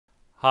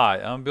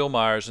Hi, I'm Bill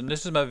Myers, and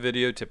this is my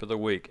video tip of the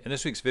week. In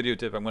this week's video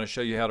tip, I'm going to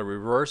show you how to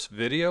reverse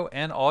video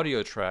and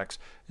audio tracks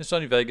in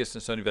Sony Vegas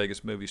and Sony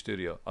Vegas Movie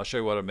Studio. I'll show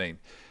you what I mean.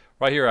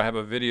 Right here I have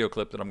a video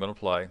clip that I'm going to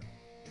play.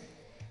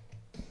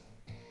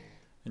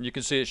 And you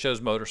can see it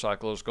shows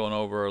motorcycles going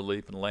over a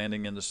leap and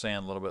landing in the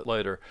sand a little bit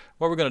later.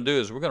 What we're going to do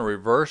is we're going to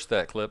reverse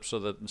that clip so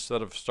that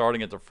instead of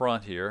starting at the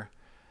front here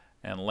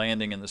and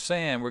landing in the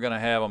sand, we're going to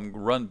have them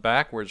run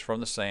backwards from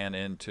the sand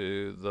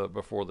into the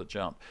before the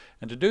jump.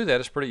 And to do that,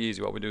 it's pretty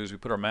easy. What we do is we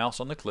put our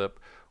mouse on the clip,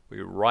 we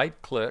right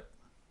click,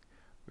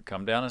 we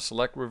come down and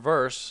select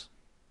reverse,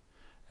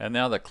 and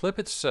now the clip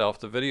itself,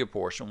 the video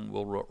portion,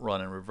 will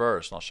run in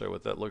reverse. And I'll show you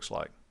what that looks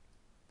like.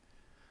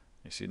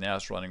 You see now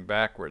it's running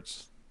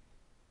backwards.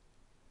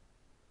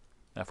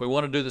 Now if we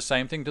want to do the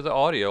same thing to the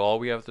audio, all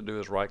we have to do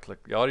is right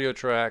click the audio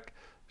track,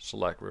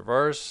 select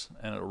reverse,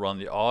 and it'll run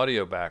the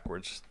audio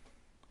backwards,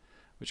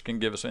 which can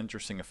give us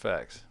interesting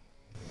effects.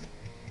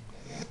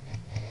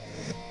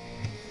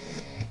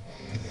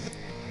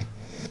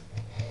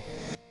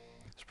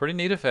 It's a pretty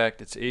neat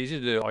effect. It's easy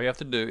to do. All you have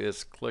to do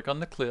is click on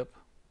the clip,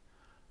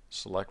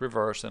 select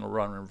reverse, and it'll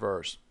run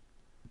reverse.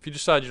 If you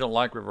decide you don't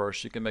like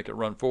reverse, you can make it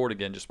run forward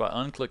again just by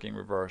unclicking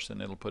reverse,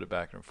 and it'll put it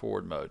back in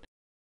forward mode.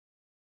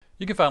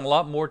 You can find a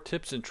lot more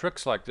tips and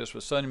tricks like this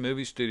with Sony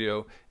Movie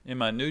Studio in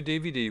my new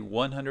DVD,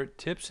 100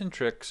 Tips and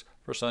Tricks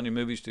for Sony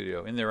Movie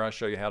Studio. In there I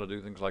show you how to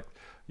do things like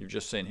you've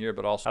just seen here,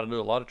 but also how to do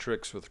a lot of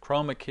tricks with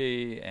chroma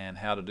key and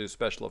how to do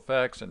special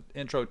effects and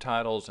intro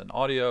titles and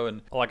audio,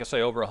 and like I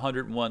say, over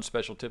 101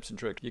 special tips and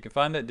tricks. You can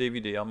find that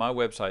DVD on my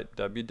website,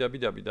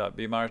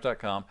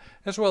 www.bmyers.com,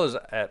 as well as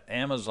at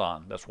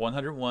Amazon. That's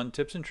 101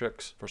 Tips and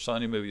Tricks for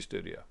Sony Movie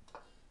Studio.